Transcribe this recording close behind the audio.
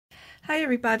Hi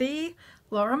everybody,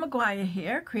 Laura McGuire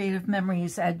here, Creative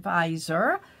Memories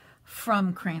Advisor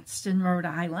from Cranston, Rhode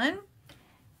Island.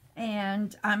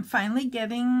 And I'm finally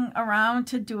getting around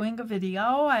to doing a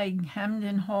video. I hemmed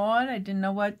and hawed, I didn't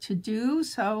know what to do,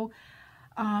 so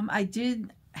I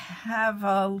did have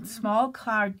a small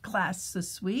card class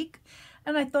this week,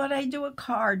 and I thought I'd do a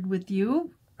card with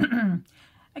you.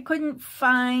 I couldn't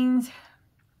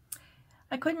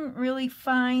really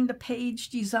find a page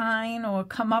design or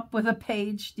come up with a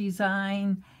page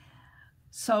design.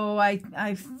 So I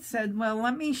said, well,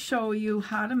 let me show you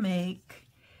how to make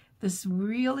this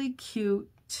really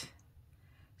cute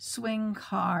swing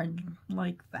card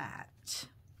like that.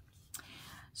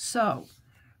 So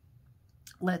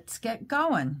let's get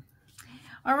going.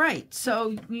 All right,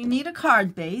 so you need a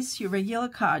card base, your regular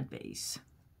card base.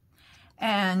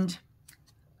 And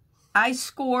I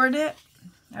scored it.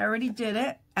 I already did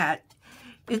it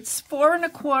it's 4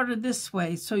 1/4 this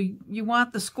way, so you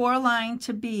want the score line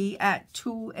to be at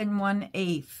 2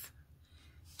 1/8.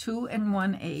 2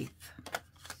 1/8.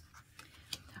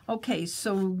 Okay,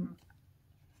 so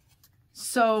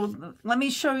let me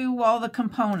show you all the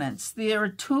components. There are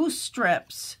 2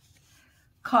 strips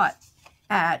cut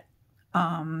at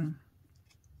 2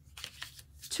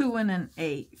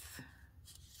 1/8.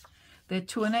 They're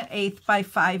 2 1/8 by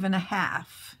 5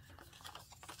 1/2.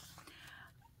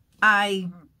 I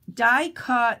die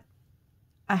cut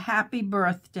a happy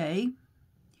birthday,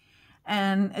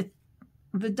 and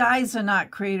the dies are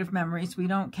not Creative Memories. We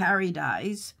don't carry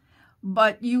dies,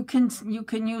 but you can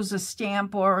use a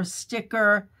stamp or a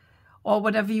sticker or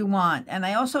whatever you want. And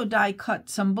I also die cut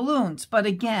some balloons, but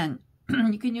again,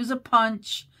 you can use a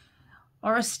punch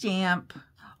or a stamp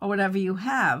or whatever you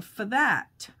have for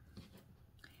that.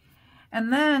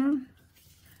 And then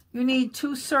you need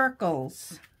 2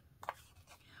 circles.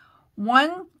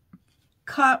 One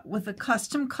cut with a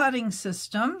custom cutting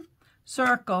system,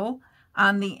 circle,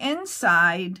 on the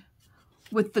inside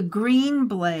with the green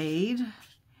blade,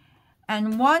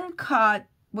 and one cut,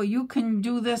 well, you can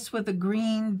do this with a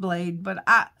green blade, but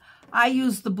I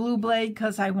used the blue blade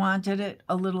because I wanted it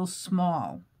a little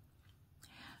small.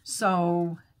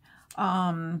 So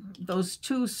those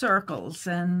 2 circles,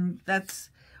 and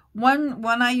that's one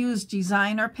I used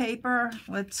designer paper.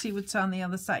 Let's see what's on the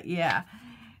other side. Yeah.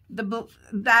 The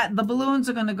balloons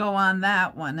are going to go on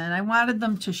that one, and I wanted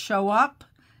them to show up.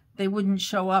 They wouldn't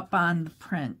show up on the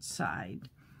print side.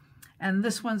 And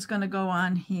this one's going to go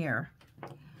on here.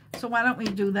 So why don't we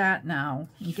do that now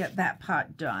and get that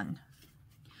part done.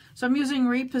 So I'm using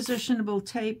repositionable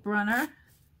tape runner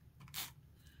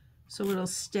so it'll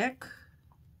stick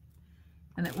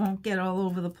and it won't get all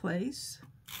over the place,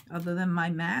 other than my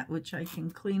mat, which I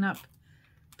can clean up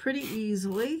pretty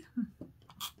easily.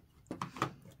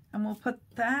 And we'll put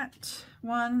that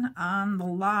one on the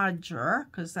larger,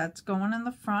 because that's going in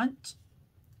the front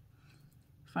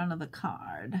of the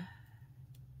card.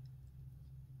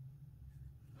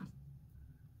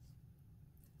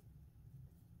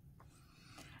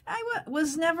 I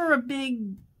was never a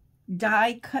big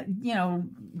die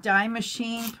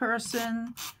machine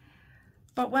person,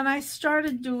 but when I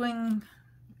started doing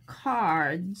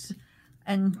cards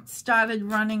and started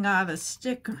running out of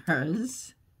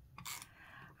stickers,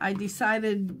 I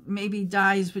decided maybe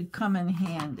dies would come in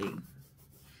handy.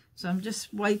 So I'm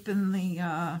just wiping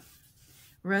the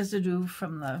residue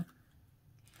from the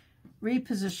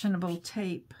repositionable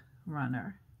tape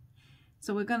runner.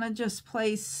 So we're going to just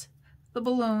place the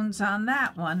balloons on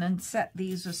that one and set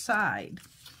these aside.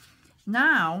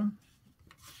 Now,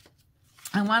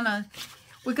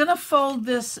 we're going to fold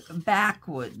this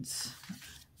backwards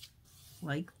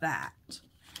like that.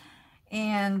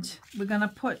 And we're going to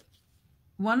put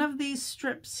one of these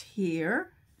strips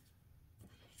here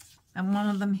and one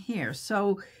of them here.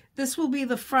 So this will be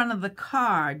the front of the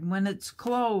card. When it's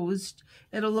closed,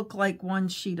 it'll look like one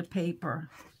sheet of paper,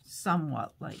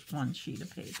 somewhat like one sheet of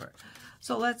paper.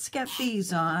 So let's get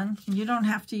these on. You don't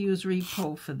have to use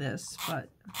repo for this,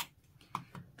 but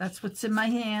that's what's in my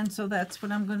hand, so that's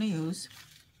what I'm going to use.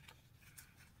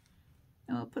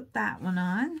 And I'll put that one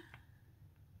on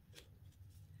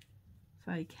if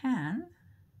I can.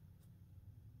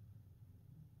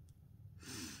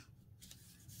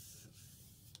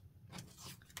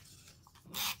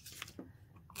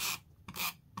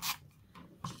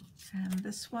 And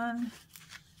this one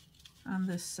on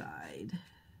this side.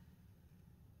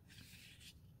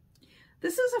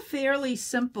 This is a fairly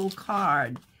simple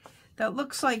card that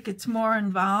looks like it's more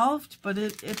involved, but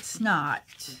it's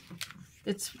not.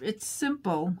 It's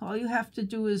simple. All you have to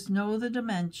do is know the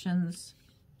dimensions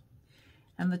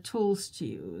and the tools to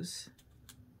use.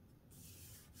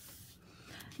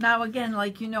 Now again,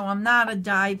 like you know, I'm not a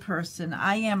die person.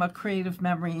 I am a Creative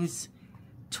Memories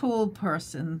tool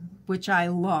person, which I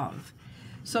love.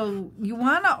 So you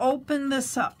want to open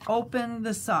this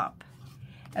up,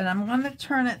 and I'm going to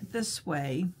turn it this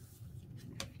way.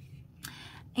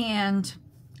 And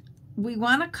we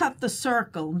want to cut the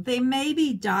circle. There may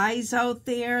be dies out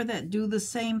there that do the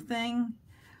same thing,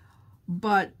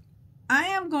 but I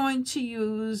am going to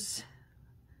use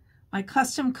my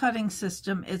custom cutting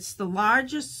system. It's the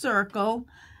largest circle.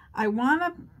 I want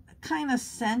to kind of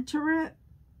center it,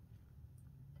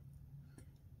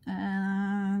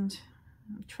 and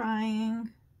I'm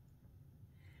trying.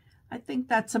 I think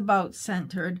that's about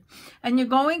centered. And you're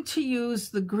going to use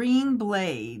the green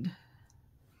blade.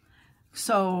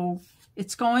 So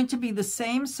it's going to be the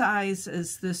same size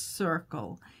as this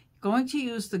circle. You're going to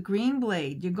use the green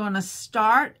blade. You're going to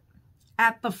start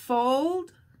at the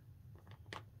fold,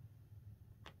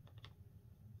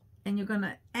 and you're going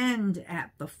to end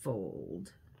at the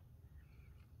fold.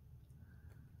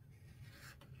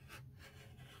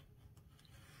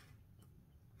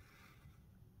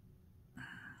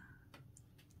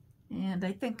 And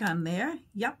I think I'm there.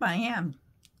 Yep, I am.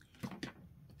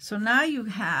 So now you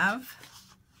have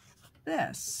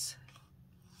this.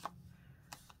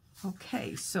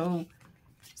 Okay, so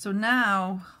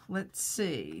now let's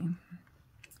see.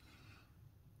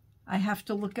 I have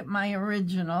to look at my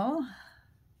original.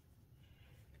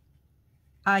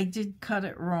 I did cut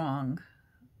it wrong.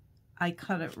 I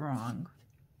cut it wrong.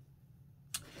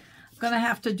 I'm going to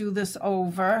have to do this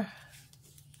over.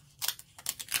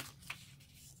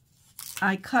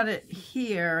 I cut it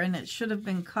here, and it should have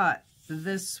been cut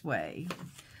this way.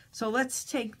 So let's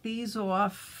take these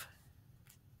off.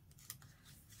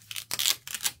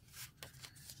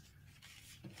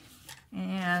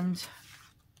 And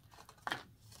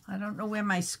I don't know where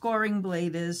my scoring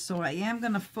blade is, so I am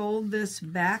going to fold this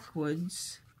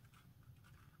backwards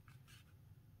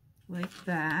like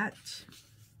that.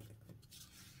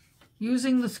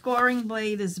 Using the scoring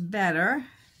blade is better.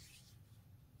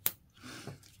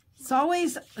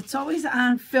 It's always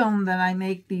on film that I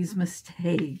make these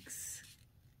mistakes.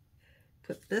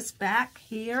 Put this back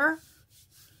here.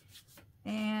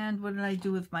 And what did I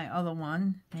do with my other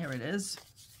one? There it is.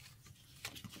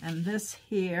 And this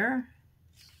here.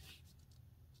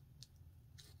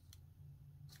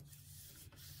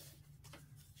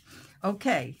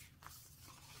 Okay.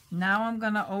 Now I'm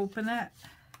going to open it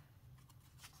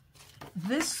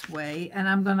this way, and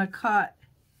I'm going to cut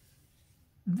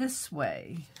this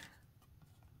way.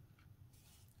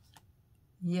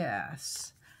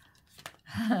 Yes.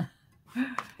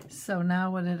 So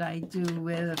now what did I do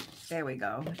with, there we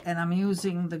go. And I'm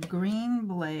using the green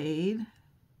blade,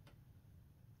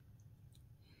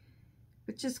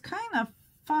 which is kind of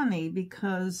funny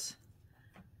because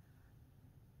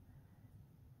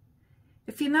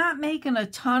if you're not making a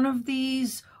ton of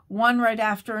these, one right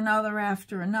after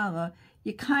another,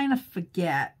 you kind of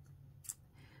forget.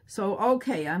 So,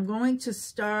 okay, I'm going to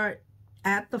start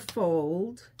at the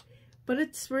fold. But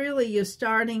it's really, you're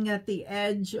starting at the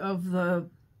edge of the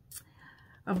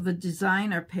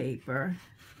designer paper.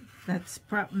 That's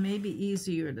maybe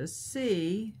easier to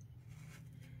see,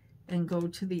 and go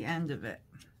to the end of it.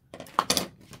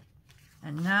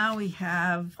 And now we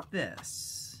have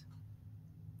this.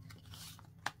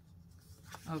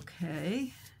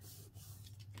 Okay.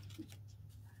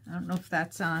 I don't know if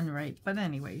that's on right, but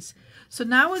anyways. So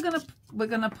now we're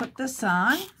gonna put this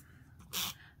on.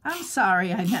 I'm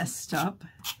sorry I messed up.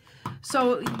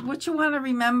 So what you want to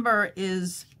remember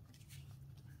is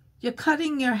you're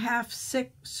cutting your half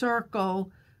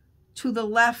circle to the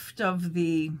left of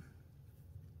the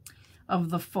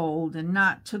fold and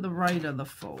not to the right of the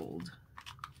fold.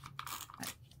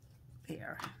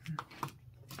 There.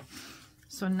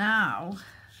 So now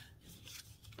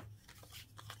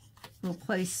we'll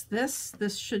place this.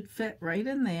 This should fit right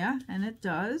in there, and it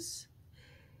does.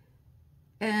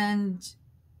 And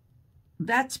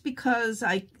that's because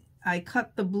I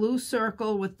cut the blue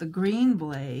circle with the green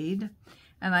blade,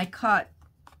 and I cut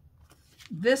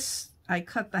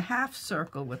the half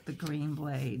circle with the green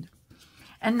blade.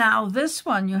 And now this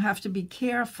one, you have to be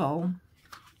careful.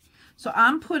 So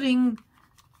I'm putting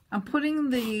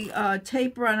the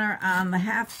tape runner on the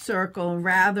half circle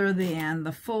rather than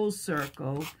the full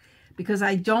circle, because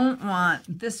I don't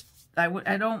want this,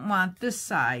 I don't want this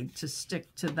side to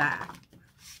stick to that.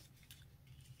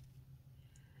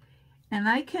 And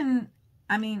I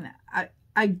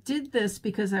did this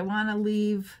because I want to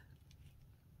leave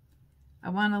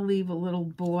a little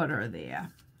border there.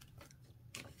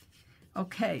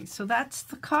 Okay, so that's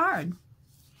the card.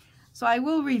 So I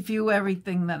will review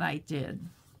everything that I did.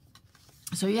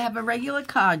 So you have a regular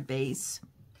card base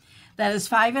that is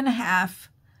 5.5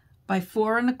 by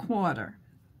 4 1/4.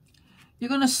 You're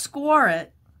going to score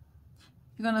it.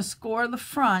 You're going to score the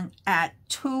front at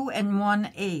 2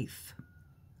 1/8.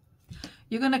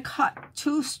 You're going to cut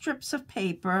 2 strips of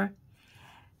paper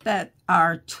that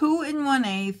are 2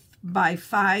 1/8 by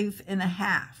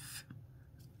 5.5.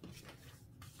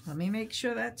 Let me make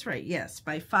sure that's right. Yes,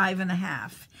 by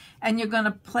 5.5. And you're going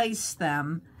to place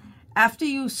them. After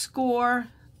you score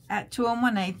at 2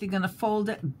 1/8, you're going to fold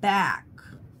it back.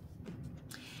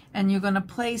 And you're going to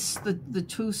place the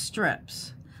 2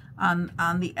 strips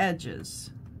on the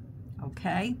edges.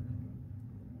 Okay?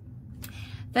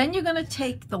 Then you're going to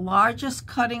take the largest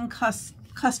custom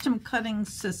cutting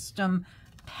system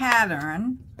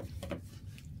pattern,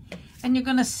 and you're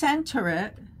going to center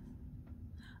it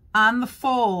on the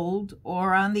fold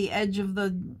or on the edge of the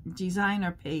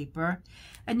designer paper,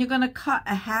 and you're going to cut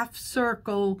a half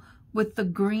circle with the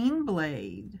green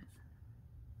blade.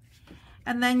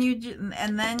 And then you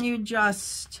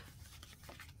just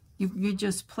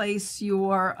place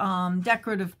your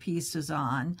decorative pieces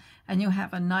on, and you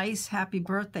have a nice happy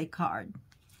birthday card.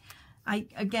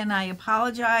 Again, I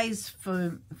apologize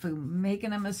for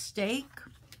making a mistake.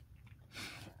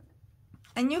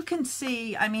 And you can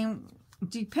see, I mean,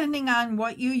 depending on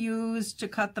what you use to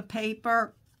cut the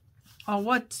paper or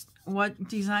what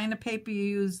designer paper you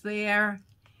use there,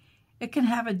 it can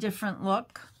have a different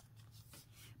look.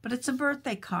 But it's a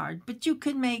birthday card. But you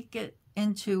can make it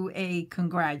into a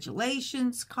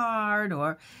congratulations card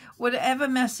or whatever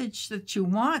message that you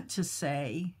want to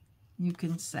say, you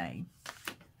can say.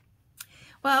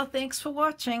 Well, thanks for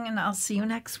watching, and I'll see you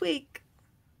next week.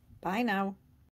 Bye now.